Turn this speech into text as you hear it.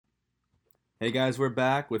Hey guys, we're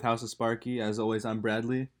back with House of Sparky. As always, I'm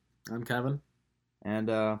Bradley. I'm Kevin. And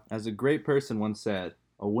as a great person once said,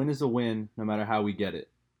 a win is a win no matter how we get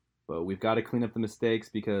it. But we've got to clean up the mistakes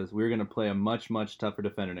because we're going to play a much, much tougher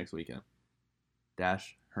defender next weekend.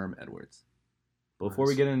 Dash Herm Edwards. Before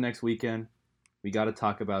we Nice. get into next weekend, we got to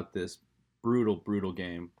talk about this brutal, brutal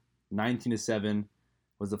game. 19-7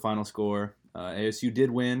 was the final score. ASU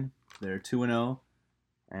did win. They're 2-0.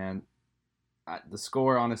 And the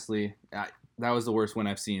score, honestly, that was the worst win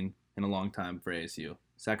I've seen in a long time for ASU.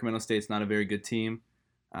 Sacramento State's not a very good team.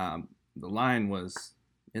 The line was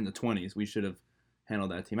in the 20s. We should have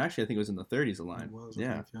handled that team. Actually, I think it was in the 30s, the line. It was,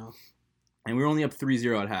 Yeah. yeah. And we were only up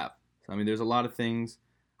 3-0 at half. So, I mean, there's a lot of things.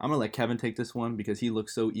 I'm going to let Kevin take this one because he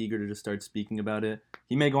looks so eager to just start speaking about it.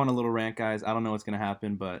 He may go on a little rant, guys. I don't know what's going to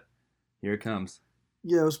happen, but here it comes.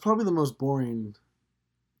 Yeah, it was probably the most boring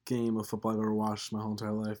game of football I've ever watched my whole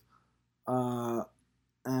entire life.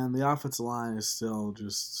 And the offensive line is still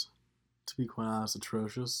just, to be quite honest,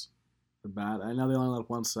 atrocious. They're bad. I know they only let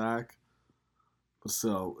up one sack, but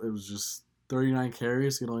still, it was just 39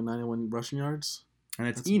 carries, he had only 91 rushing yards. And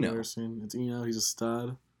it's That's Eno. embarrassing. It's Eno. He's a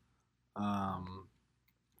stud.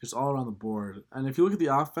 Just all around the board. And if you look at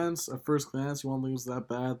the offense, at first glance, you won't think it's that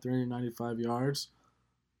bad. 395 yards.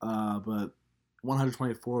 But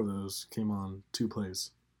 124 of those came on 2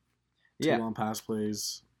 plays. Two Yeah. long pass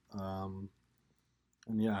plays.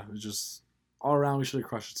 And yeah, it was just all around, we should have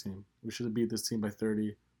crushed the team. We should have beat this team by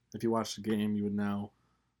 30. If you watched the game, you would know.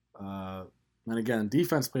 And again,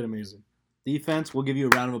 defense played amazing. Defense, we'll give you a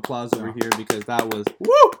round of applause over Yeah. here because that was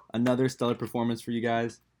another stellar performance for you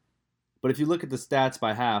guys. But if you look at the stats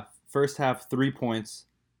by half, first half 3 points,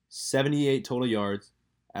 78 total yards,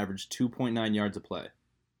 averaged 2.9 yards a play.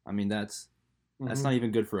 I mean that's not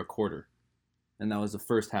even good for a quarter. And that was the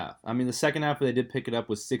first half. I mean the second half they did pick it up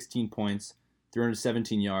with 16 points,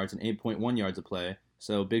 317 yards, and 8.1 yards a play.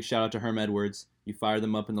 So big shout out to Herm Edwards. You fired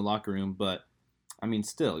them up in the locker room, but I mean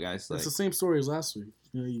still, guys, like It's the same story as last week.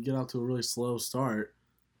 You get out to a really slow start.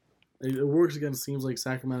 It works against teams like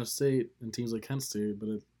Sacramento State and teams like Kent State,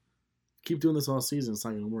 but keep doing this all season, it's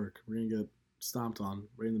not going to work. We're going to get stomped on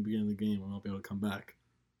right in the beginning of the game. We won't be able to come back.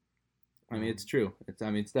 I mean it's true. It's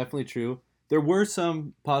definitely true. There were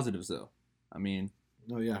some positives though. I mean,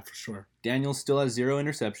 Oh, yeah, for sure. Daniel still has 0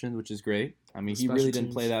 interceptions, which is great. I mean, he Special really didn't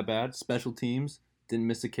teams. play that bad. Special teams, didn't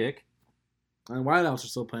miss a kick. And wideouts are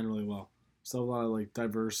still playing really well. Still a lot of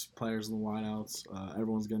diverse players in the wideouts.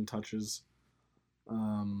 Everyone's getting touches.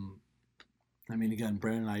 I mean, again,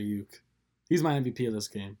 Brandon Ayuk, he's my MVP of this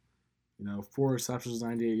game. 4 receptions,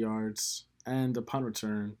 98 yards, and a punt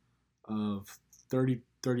return of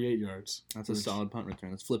 38 yards. That's a which- solid punt return.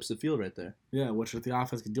 That flips the field right there. Yeah, which if the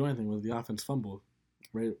offense could do anything with, the offense fumbled.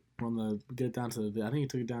 Right from get it down to I think he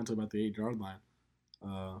took it down to about the 8-yard line,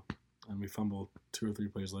 and we fumbled 2 or 3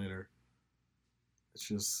 plays later. It's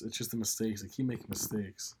just the mistakes. They keep making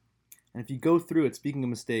mistakes. And if you go through it, speaking of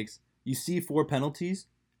mistakes, you see 4 penalties,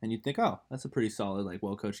 and you think, oh, that's a pretty solid,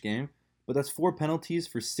 well-coached game. But that's 4 penalties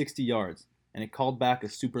for 60 yards, and it called back a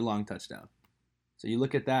super long touchdown. So you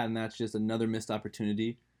look at that, and that's just another missed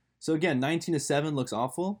opportunity. So again, 19-7 looks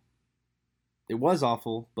awful. It was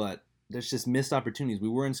awful, but there's just missed opportunities. We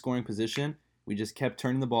were in scoring position. We just kept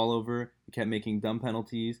turning the ball over. We kept making dumb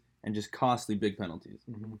penalties and just costly big penalties.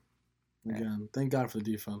 Mm-hmm. Yeah. Again, thank God for the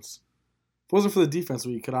defense. If it wasn't for the defense,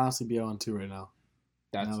 we could honestly be 0-2 right now.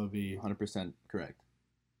 That's That would be 100% correct.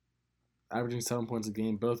 averaging 7 points a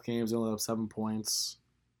game. Both games, they only let up 7 points.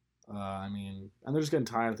 And they're just getting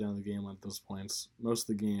tired at the end of the game at those points. Most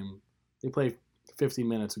of the game, they played 50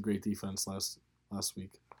 minutes of great defense last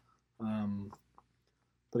week.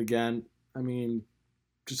 But again,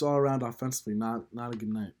 just all around offensively, not a good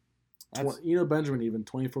night. Benjamin even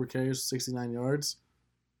 24 carries, 69 yards.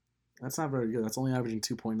 That's not very good. That's only averaging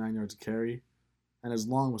 2.9 yards a carry, and his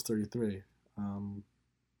long was 33.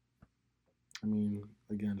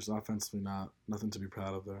 Again, just offensively, nothing to be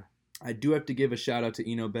proud of there. I do have to give a shout out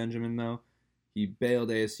to Eno Benjamin, though. He bailed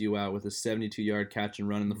ASU out with a 72-yard catch and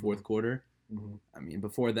run in the fourth quarter. Mm-hmm.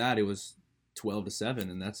 Before that, it was 12-7,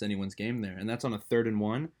 and that's anyone's game there. And that's on a 3rd and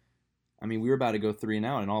 1. We were about to go 3 and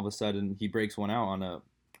out, and all of a sudden he breaks one out on I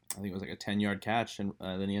think it was a 10-yard catch, and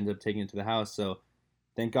then he ended up taking it to the house. So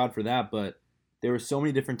thank God for that. But there were so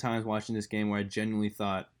many different times watching this game where I genuinely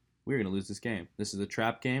thought, we're going to lose this game. This is a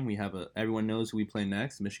trap game. Everyone knows who we play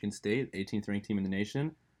next, Michigan State, 18th ranked team in the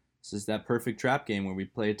nation. This is that perfect trap game where we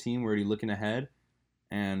play a team, we're already looking ahead,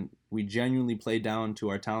 and we genuinely play down to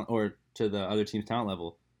our talent or to the other team's talent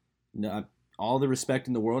level. All the respect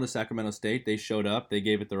in the world to Sacramento State. They showed up. They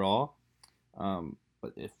gave it their all.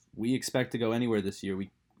 But if we expect to go anywhere this year,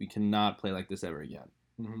 we cannot play like this ever again.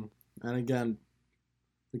 Mm-hmm. And again,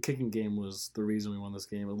 the kicking game was the reason we won this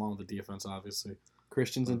game, along with the defense, obviously.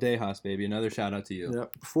 Christians and Dejas, baby. Another shout out to you.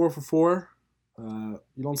 Yep, 4 for 4. You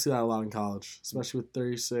don't see that a lot in college, especially with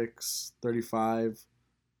 36, 35,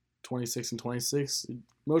 26, and 26.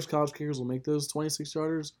 Most college kickers will make those 26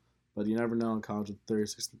 yarders, but you never know in college with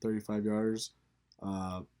 36 and 35 yarders.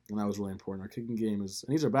 And that was really important. Our kicking game is,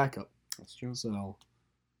 and he's our backup. That's true. So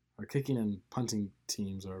our kicking and punting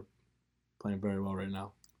teams are playing very well right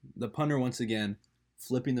now. The punter, once again,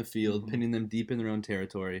 flipping the field, pinning them deep in their own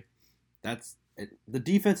territory. That's it. The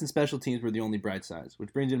defense and special teams were the only bright sides,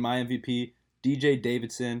 which brings in my MVP, DJ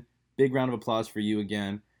Davidson. Big round of applause for you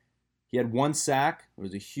again. He had 1 sack. It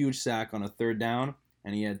was a huge sack on a 3rd down,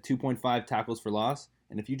 and he had 2.5 tackles for loss.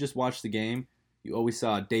 And if you just watched the game, you always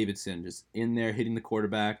saw Davidson just in there hitting the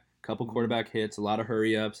quarterback, couple quarterback hits, a lot of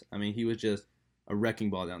hurry-ups. I mean, he was just a wrecking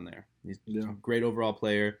ball down there. He's a great overall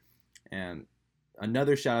player. And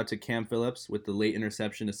another shout-out to Cam Phillips with the late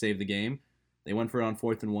interception to save the game. They went for it on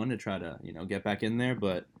 4th and 1 to try to, get back in there,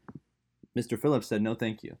 but Mr. Phillips said, no,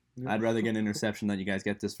 thank you. I'd rather get an interception than you guys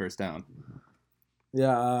get this first down.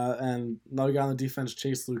 Yeah, and another guy on the defense,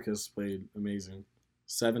 Chase Lucas, played amazing.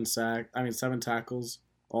 7 tackles,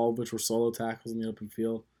 all of which were solo tackles in the open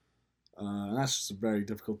field. And that's just a very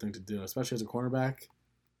difficult thing to do, especially as a cornerback.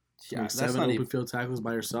 Yeah, that's 7 open field tackles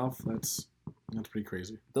by yourself. That's pretty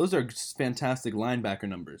crazy. Those are fantastic linebacker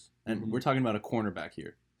numbers, and we're talking about a cornerback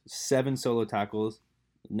here. 7 solo tackles.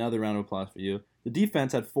 Another round of applause for you. The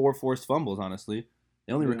defense had 4 forced fumbles. Honestly,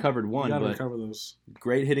 they only recovered 1. You gotta but recover those.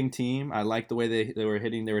 Great hitting team. I like the way they were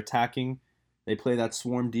hitting. They were attacking. They play that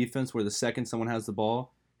swarm defense where the second someone has the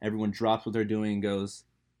ball, everyone drops what they're doing and goes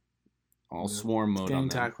all swarm mode. Gang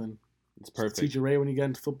tackling. It's perfect. Teach you right when you get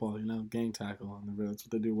into football. Gang tackle. And that's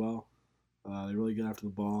what they do well. They really get after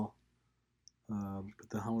the ball. Put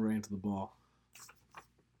the helmet right into the ball.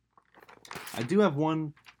 I do have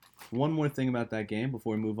one more thing about that game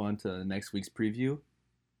before we move on to next week's preview.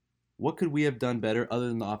 What could we have done better other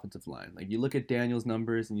than the offensive line? Like, you look at Daniel's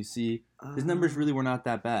numbers and you see his numbers really were not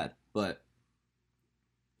that bad, but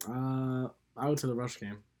I would say the rush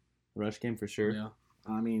game. The rush game for sure. Yeah.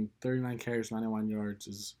 39 carries, 91 yards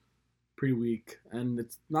is pretty weak. And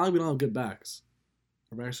it's not like we don't have good backs.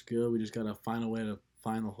 Our backs are good. We just got to find a way to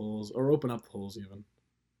find the holes or open up the holes even.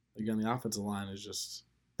 Again, the offensive line is just,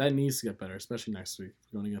 that needs to get better, especially next week.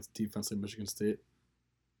 If we're going against a defense like Michigan State,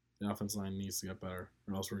 the offensive line needs to get better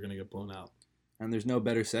or else we're going to get blown out. And there's no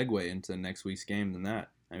better segue into next week's game than that.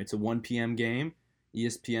 It's a 1 p.m. game.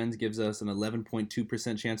 ESPN gives us an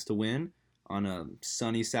 11.2% chance to win on a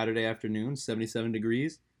sunny Saturday afternoon, 77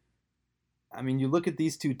 degrees. You look at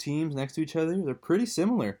these two teams next to each other, they're pretty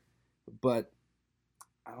similar. But,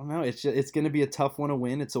 I don't know, it's going to be a tough one to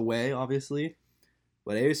win. It's away, obviously.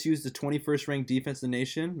 But ASU is the 21st ranked defense in the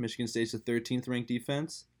nation. Michigan State's the 13th ranked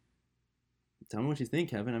defense. Tell me what you think,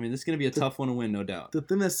 Kevin. This is going to be a tough one to win, no doubt. The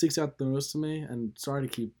thing that sticks out the most to me, and sorry to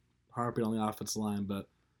keep harping on the offensive line, but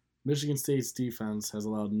Michigan State's defense has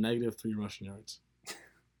allowed -3 rushing yards.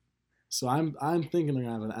 So I'm thinking they're going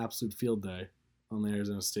to have an absolute field day on the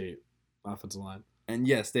Arizona State offensive line. And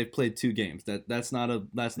yes, they've played 2 games. That's not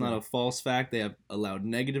a false fact. They have allowed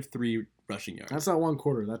 -3 rushing yards. That's not 1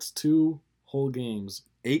 quarter. That's 2 whole games.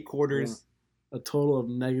 8 quarters. A total of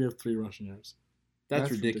 -3 rushing yards.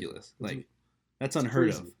 That's ridiculous. That's unheard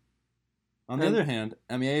of. On the other hand,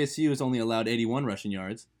 ASU has only allowed 81 rushing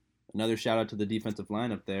yards. Another shout out to the defensive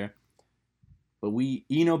line up there. But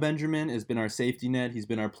Eno Benjamin has been our safety net. He's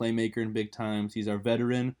been our playmaker in big times. He's our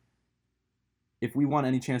veteran. If we want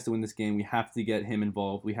any chance to win this game, we have to get him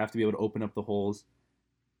involved. We have to be able to open up the holes.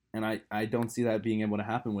 And I don't see that being able to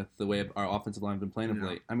happen with the way our offensive line has been playing of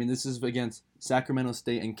late. This is against Sacramento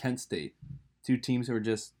State and Kent State, 2 teams who are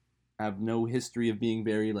just have no history of being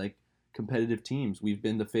very competitive teams. We've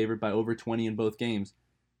been the favorite by over 20 in both games,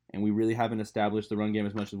 and we really haven't established the run game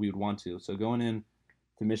as much as we would want to. So going in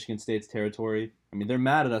to Michigan State's territory, they're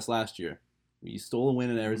mad at us last year. We stole a win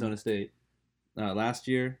at Arizona State. Last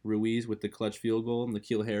year, Ruiz with the clutch field goal and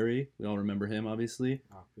N'Keal Harry. We all remember him, obviously.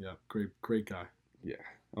 Oh, yeah, great guy. Yeah,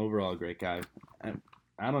 overall great guy.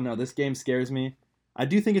 I don't know. This game scares me. I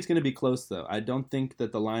do think it's going to be close, though. I don't think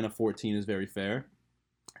that the line of 14 is very fair.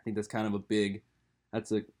 I think that's kind of a big.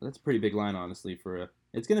 That's a pretty big line, honestly.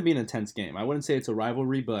 It's going to be an intense game. I wouldn't say it's a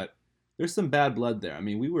rivalry, but there's some bad blood there.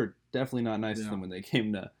 We were definitely not nice to them when they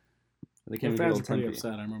came to. The fans were pretty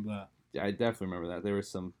upset. I remember that. Yeah, I definitely remember that. There were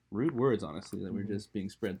some rude words, honestly, that were just being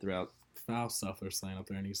spread throughout. Foul stuff they're saying up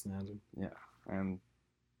there in East Lansing. Yeah,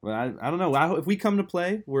 but I don't know. If we come to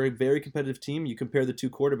play, we're a very competitive team. You compare the 2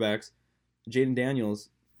 quarterbacks, Jaden Daniels,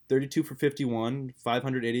 32 for 51,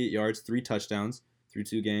 588 yards, 3 touchdowns. through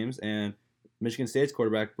 2 games. And Michigan State's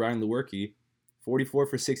quarterback, Brian Lewerke, 44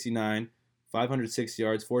 for 69, 506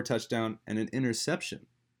 yards, 4 touchdowns, and an interception.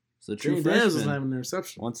 So true Jay Daniels doesn't freshman. have an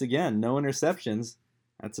interception. Once again, no interceptions.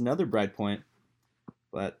 That's another bright point.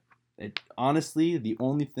 But honestly, the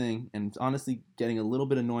only thing, and it's honestly getting a little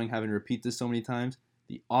bit annoying having to repeat this so many times,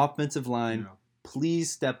 the offensive line,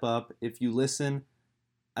 please step up. If you listen,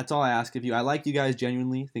 that's all I ask of you. I like you guys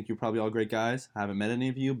genuinely. Think you're probably all great guys. I haven't met any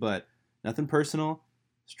of you, but nothing personal.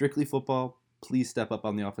 Strictly football. Please step up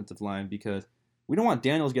on the offensive line because we don't want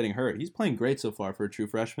Daniels getting hurt. He's playing great so far for a true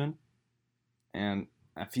freshman. And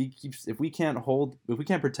if we can't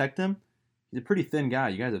protect him, he's a pretty thin guy.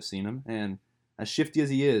 You guys have seen him. And as shifty as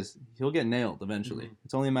he is, he'll get nailed eventually. Mm-hmm.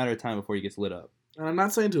 It's only a matter of time before he gets lit up. And I'm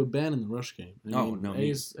not saying to abandon the rush game. No.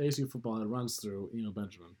 ASU football, it runs through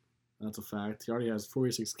Benjamin. That's a fact. He already has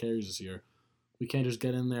 46 carries this year. We can't just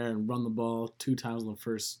get in there and run the ball 2 times on the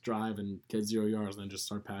first drive and get 0 yards and then just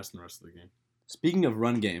start passing the rest of the game. Speaking of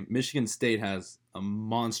run game, Michigan State has a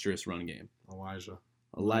monstrous run game.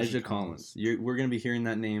 Elijah Collins. We're going to be hearing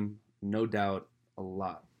that name, no doubt, a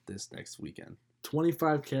lot this next weekend.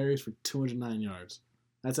 25 carries for 209 yards.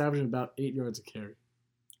 That's averaging about 8 yards a carry.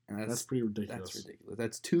 And that's pretty ridiculous.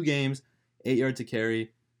 That's 2 games, 8 yards a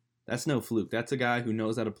carry. That's no fluke. That's a guy who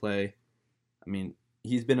knows how to play. I mean,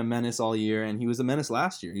 he's been a menace all year, and he was a menace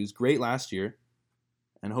last year. He was great last year,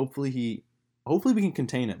 and hopefully we can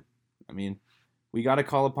contain him. I mean, we got to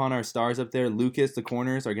call upon our stars up there. Lucas, the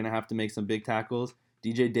corners, are going to have to make some big tackles.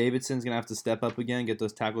 DJ Davidson's going to have to step up again, get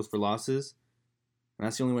those tackles for losses. And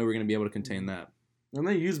that's the only way we're going to be able to contain that. And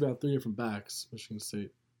they use about 3 different backs, Michigan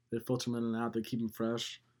State. They filter them in and out. They keep them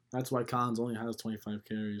fresh. That's why Collins only has 25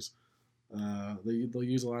 carries. They'll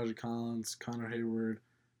use Elijah Collins, Connor Hayward,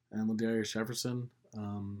 and Ladarius Jefferson.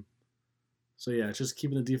 So, yeah, it's just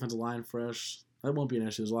keeping the defensive line fresh. That won't be an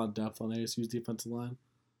issue. There's a lot of depth on ASU's defensive line.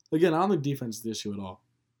 Again, I don't think defense is the issue at all.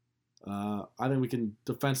 I think we can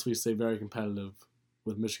defensively stay very competitive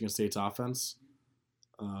with Michigan State's offense.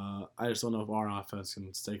 I just don't know if our offense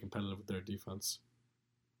can stay competitive with their defense.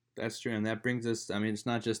 That's true, and that brings us, I mean, it's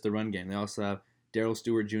not just the run game. They also have Darrell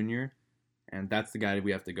Stewart Jr., and that's the guy that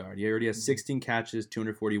we have to guard. He already has 16 catches,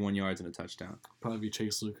 241 yards, and a touchdown. Probably be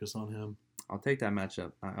Chase Lucas on him. I'll take that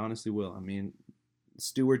matchup. I honestly will. I mean,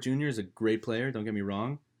 Stewart Jr. is a great player, don't get me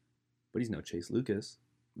wrong, but he's no Chase Lucas.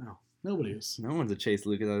 No, nobody is. No one's a Chase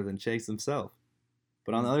Lucas other than Chase himself.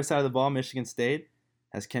 But on the other side of the ball, Michigan State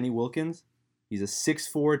has Kenny Wilkins. He's a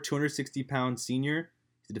 6'4", 260-pound senior.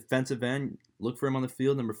 He's a defensive end. Look for him on the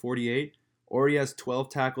field, number 48. Already has 12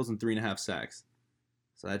 tackles and 3.5 sacks.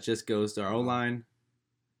 So that just goes to our O-line.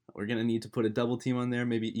 We're going to need to put a double team on there.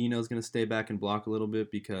 Maybe Eno's going to stay back and block a little bit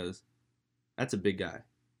because that's a big guy.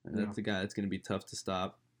 That's a guy that's going to be tough to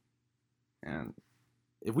stop. And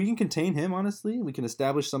if we can contain him, honestly, we can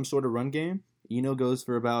establish some sort of run game. Eno goes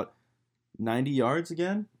for about 90 yards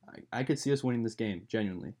again. I could see us winning this game,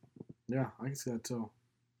 genuinely. Yeah, I can see that too.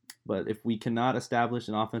 But if we cannot establish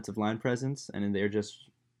an offensive line presence and they're just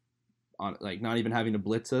on, like, not even having to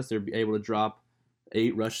blitz us, they're able to drop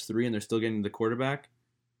 8, rush 3, and they're still getting the quarterback,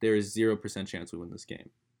 there is 0% chance we win this game.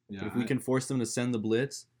 Yeah, but if we can force them to send the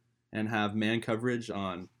blitz and have man coverage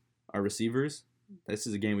on our receivers, this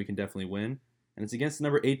is a game we can definitely win. And it's against the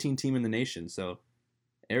number 18 team in the nation. So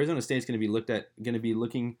Arizona State's going to be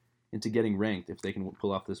looking into getting ranked if they can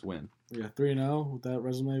pull off this win. Yeah, 3-0 with that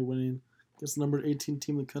resume, winning against the number 18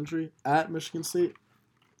 team in the country at Michigan State.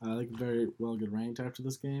 They could very well get ranked after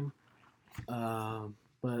this game.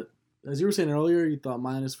 But as you were saying earlier, you thought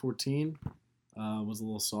minus 14 was a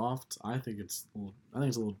little soft. I think it's a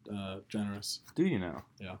little generous. Do you now?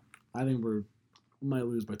 Yeah, I think we might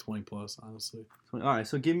lose by 20 plus, honestly. All right,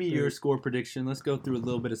 so give me your score prediction. Let's go through a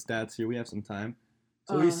little bit of stats here. We have some time.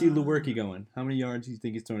 So where do you see Lewerke going? How many yards do you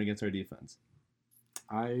think he's throwing against our defense?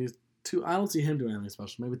 I don't see him doing anything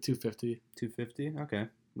special. Maybe 250. 250? Okay,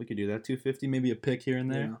 we could do that. 250, maybe a pick here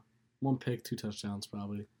and there. Yeah. 1 pick, 2 touchdowns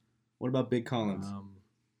probably. What about Big Collins?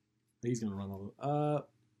 He's gonna run all the.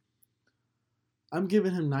 I'm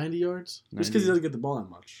giving him 90 yards just because he doesn't get the ball that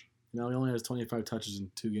much. He only has 25 touches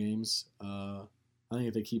in 2 games. I think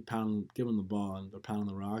if they keep giving him the ball and they're pounding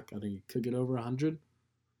the rock, I think he could get over 100.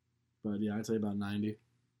 But yeah, I'd say about 90.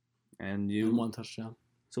 And 1 touchdown.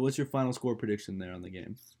 So what's your final score prediction there on the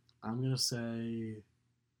game? I'm gonna say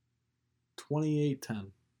 28-10.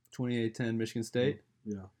 28-10 Michigan State?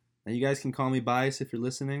 Yeah. And you guys can call me biased if you're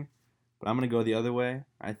listening, but I'm going to go the other way.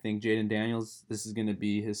 I think Jaden Daniels, this is going to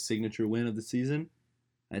be his signature win of the season.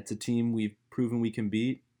 It's a team we've proven we can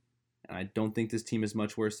beat. And I don't think this team is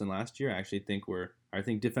much worse than last year. I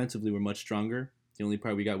think defensively we're much stronger. The only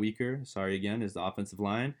part we got weaker, sorry again, is the offensive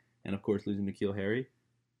line. and of course losing N'Keal Harry.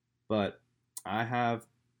 But I have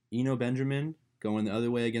Eno Benjamin going the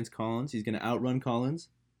other way against Collins. He's going to outrun Collins,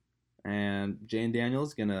 and Jane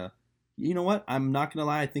Daniels going to, you know what? I'm not going to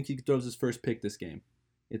lie. I think he throws his first pick this game.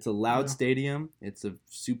 It's a loud stadium. It's a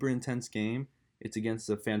super intense game. It's against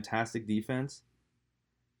a fantastic defense.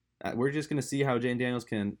 We're just going to see how Jane Daniels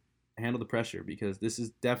can handle the pressure, because this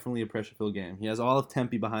is definitely a pressure-filled game. He has all of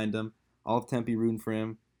Tempe behind him, all of Tempe rooting for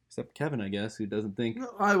him, except Kevin, I guess, who doesn't think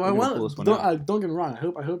don't get me wrong.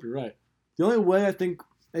 I hope you're right. The only way I think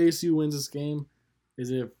ASU wins this game is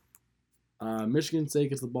if Michigan State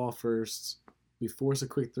gets the ball first, we force a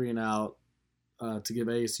quick 3-and-out to give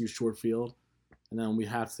ASU short field, and then we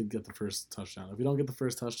have to get the first touchdown. If we don't get the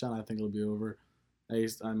first touchdown, I think it'll be over.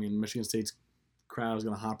 Michigan State's crowd is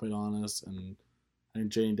going to hop right on us, and I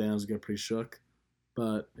think Jane Daniels will get pretty shook.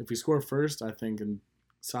 But if we score first, I think, and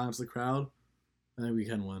silence the crowd, I think we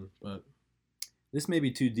can win. But this may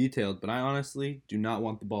be too detailed, but I honestly do not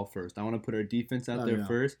want the ball first. I want to put our defense out there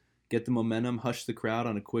first, get the momentum, hush the crowd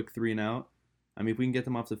on a quick 3-and-out. I mean, if we can get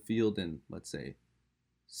them off the field in, let's say,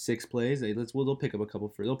 6 plays, they'll pick up a couple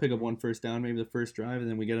first. They'll pick up one first down, maybe the first drive, and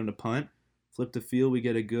then we get them to punt. Flip the field, we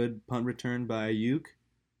get a good punt return by Ayuk.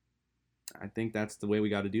 I think that's the way we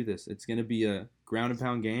got to do this. It's going to be a ground and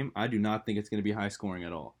pound game. I do not think it's going to be high scoring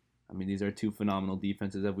at all. I mean, these are two phenomenal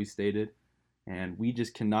defenses, as we stated, and we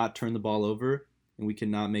just cannot turn the ball over, and we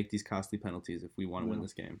cannot make these costly penalties if we want to win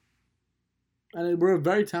this game. And we're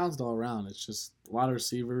very talented all around. It's just a lot of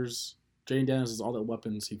receivers. Jane Daniels has all the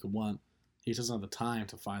weapons he could want. He doesn't have the time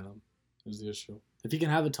to find them, is the issue. If he can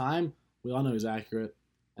have the time, we all know he's accurate,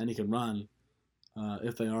 and he can run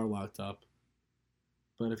if they are locked up.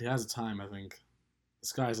 But if he has the time, I think the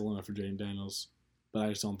sky's the limit for Jane Daniels. But I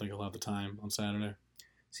just don't think he'll have the time on Saturday.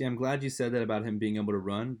 See, I'm glad you said that about him being able to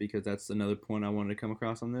run, because that's another point I wanted to come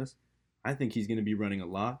across on this. I think he's going to be running a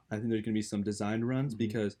lot. I think there's going to be some designed runs,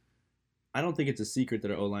 because I don't think it's a secret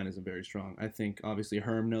that our O-line isn't very strong. I think, obviously,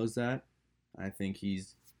 Herm knows that. I think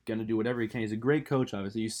he's going to do whatever he can. He's a great coach,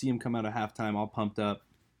 obviously. You see him come out of halftime all pumped up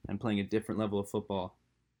and playing a different level of football.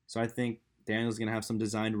 So I think Daniel's going to have some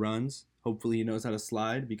designed runs. Hopefully he knows how to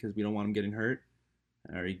slide, because we don't want him getting hurt.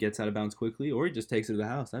 Or he gets out of bounds quickly, or he just takes it to the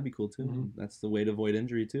house. That'd be cool, too. Mm-hmm. That's the way to avoid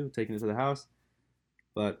injury, too, taking it to the house.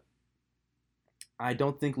 But I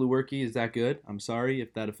don't think Lewerke is that good. I'm sorry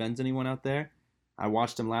if that offends anyone out there. I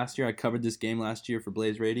watched him last year. I covered this game last year for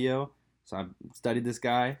Blaze Radio. So I studied this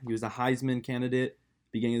guy. He was a Heisman candidate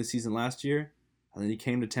beginning of the season last year. And then he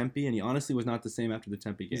came to Tempe, and he honestly was not the same after the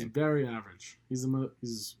Tempe game. He's very average. He's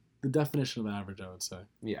the definition of average, I would say.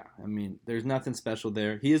 Yeah, I mean, there's nothing special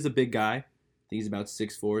there. He is a big guy. I think he's about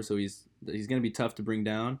 6'4", so he's going to be tough to bring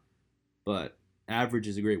down. But average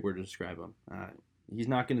is a great word to describe him. He's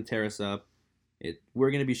not going to tear us up.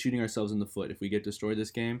 We're going to be shooting ourselves in the foot if we get destroyed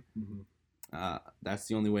this game. Mm-hmm. That's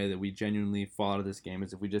the only way that we genuinely fall out of this game,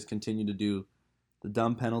 is if we just continue to do the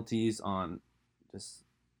dumb penalties on just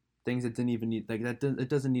things that didn't even need, like that. It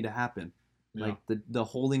doesn't need to happen. Yeah. Like the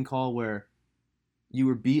holding call where you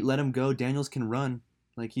were beat, let him go. Daniels can run.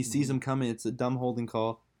 Like he sees him coming. It's a dumb holding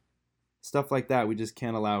call. Stuff like that we just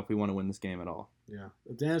can't allow if we want to win this game at all. Yeah,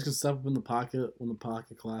 if Daniels can step up in the pocket when the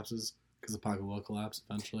pocket collapses, because the pocket will collapse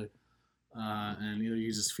eventually, and either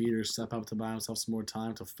use his feet or step up to buy himself some more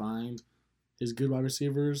time to find his good wide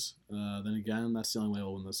receivers, then again, that's the only way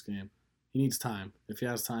we'll win this game. He needs time. If he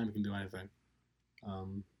has time, he can do anything.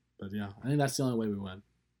 But yeah, I think that's the only way we win.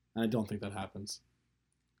 And I don't think that happens.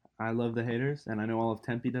 I love the haters, and I know all of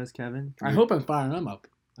Tempe does, Kevin. I hope I'm firing them up.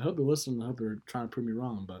 I hope they're listening. I hope they're trying to prove me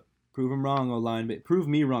wrong. But prove them wrong, O-line. But prove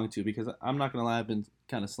me wrong, too, because I'm not going to lie. I've been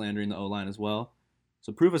kind of slandering the O-line as well.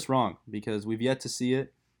 So prove us wrong, because we've yet to see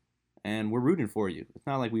it, and we're rooting for you. It's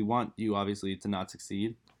not like we want you, obviously, to not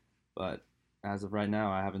succeed. But as of right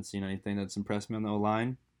now, I haven't seen anything that's impressed me on the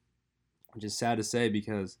O-line, which is sad to say,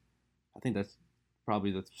 because I think that's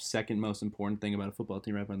probably the second most important thing about a football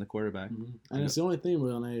team right behind the quarterback. Mm-hmm. And it's the only thing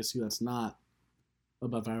really on ASU that's not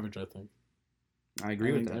above average, I think. I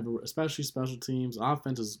agree with that. Especially special teams.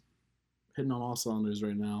 Offense is hitting on all cylinders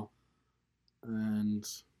right now, and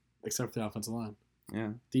except for the offensive line.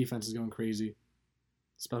 Yeah. Defense is going crazy.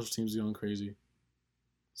 Special teams is going crazy.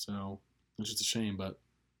 So it's just a shame, but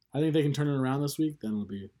I think if they can turn it around this week, then it'll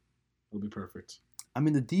be perfect. I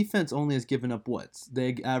mean, the defense only has given up what?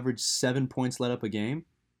 They average 7 points let up a game.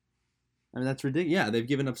 I mean, that's ridiculous. Yeah, they've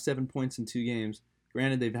given up 7 points in 2 games.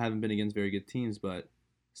 Granted, they haven't been against very good teams, but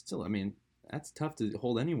still, I mean, that's tough to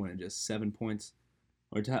hold anyone at just 7 points,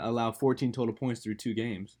 or to allow 14 total points through 2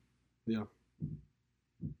 games. Yeah.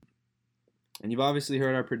 And you've obviously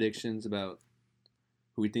heard our predictions about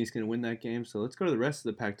who we think is going to win that game. So let's go to the rest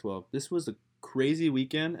of the Pac-12. This was a crazy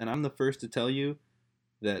weekend, and I'm the first to tell you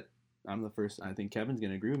that I think Kevin's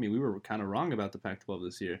going to agree with me. We were kind of wrong about the Pac-12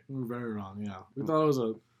 this year. We were very wrong, yeah. We thought it was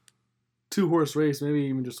a 2-horse race, maybe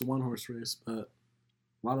even just a 1-horse race, but a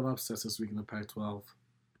lot of upsets this week in the Pac-12.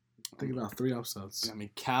 Think about 3 upsets. I mean,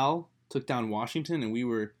 Cal took down Washington, and we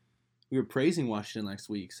were praising Washington last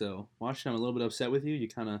week. So Washington, I'm a little bit upset with you. You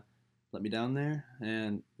kind of let me down there.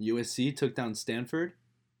 And USC took down Stanford.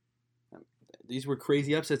 These were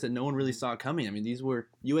crazy upsets that no one really saw coming. I mean,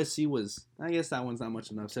 USC was, I guess that one's not much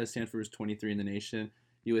of an upset. Stanford was 23 in the nation.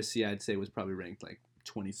 USC, I'd say, was probably ranked like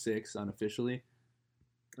 26 unofficially.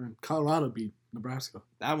 And Colorado beat Nebraska.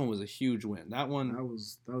 That one was a huge win. That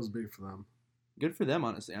was big for them. Good for them,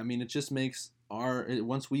 honestly. I mean, it just makes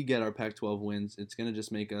once we get our Pac-12 wins, it's going to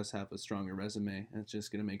just make us have a stronger resume. And it's just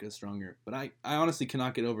going to make us stronger. But I honestly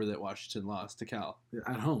cannot get over that Washington lost to Cal. Yeah,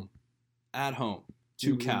 at home. At home.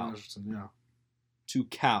 To Cal. Washington, yeah. To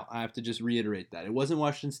Cal. I have to just reiterate that. It wasn't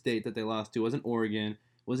Washington State that they lost to. It wasn't Oregon. It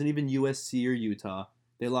wasn't even USC or Utah.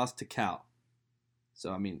 They lost to Cal.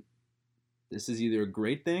 So, I mean, this is either a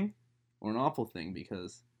great thing or an awful thing,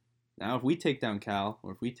 because now if we take down Cal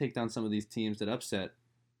or if we take down some of these teams that upset,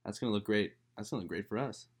 that's going to look great. That's going to look great for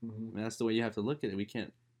us. Mm-hmm. I mean, that's the way you have to look at it. We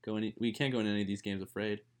can't go into any of these games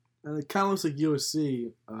afraid. And it kind of looks like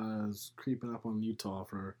USC is creeping up on Utah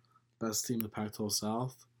for best team in the Pac-12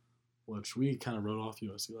 South, which we kind of wrote off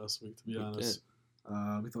USC last week, to be honest. We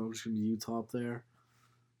thought it was going to be Utah up there.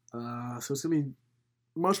 So it's going to be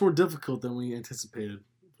much more difficult than we anticipated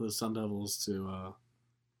for the Sun Devils to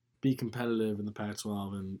be competitive in the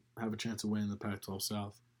Pac-12 and have a chance to win in the Pac-12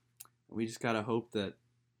 South. We just got to hope that,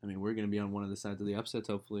 I mean, we're going to be on one of the sides of the upsets,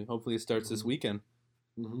 hopefully. Hopefully it starts this weekend.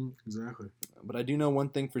 Mm-hmm, exactly. But I do know one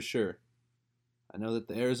thing for sure. I know that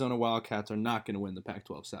the Arizona Wildcats are not going to win the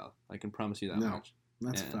Pac-12 South. I can promise you that much.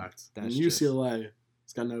 That's a fact. And UCLA,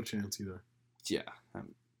 it's got no chance either. Yeah.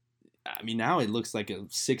 I mean, now it looks like a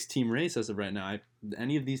 6-team race as of right now.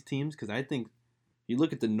 Any of these teams, because I think you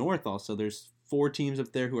look at the North also, there's 4 teams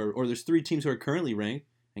up there there's 3 teams who are currently ranked,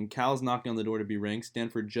 and Cal's knocking on the door to be ranked.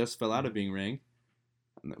 Stanford just fell out of being ranked.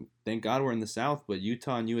 Thank God we're in the South, but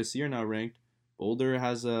Utah and USC are now ranked. Boulder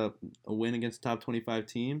has a win against a top 25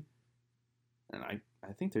 team. And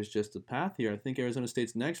I think there's just a path here. I think Arizona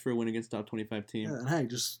State's next for a win against a top 25 team. Yeah, and hey,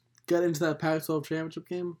 just get into that Pac-12 championship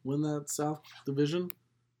game, win that South Division,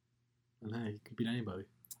 and hey, you can beat anybody.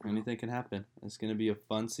 Anything can happen. It's going to be a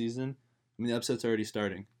fun season. I mean, the upset's already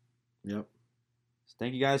starting. Yep. So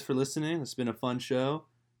thank you guys for listening. It's been a fun show,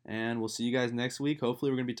 and we'll see you guys next week.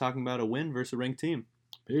 Hopefully we're going to be talking about a win versus a ranked team.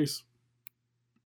 Peace.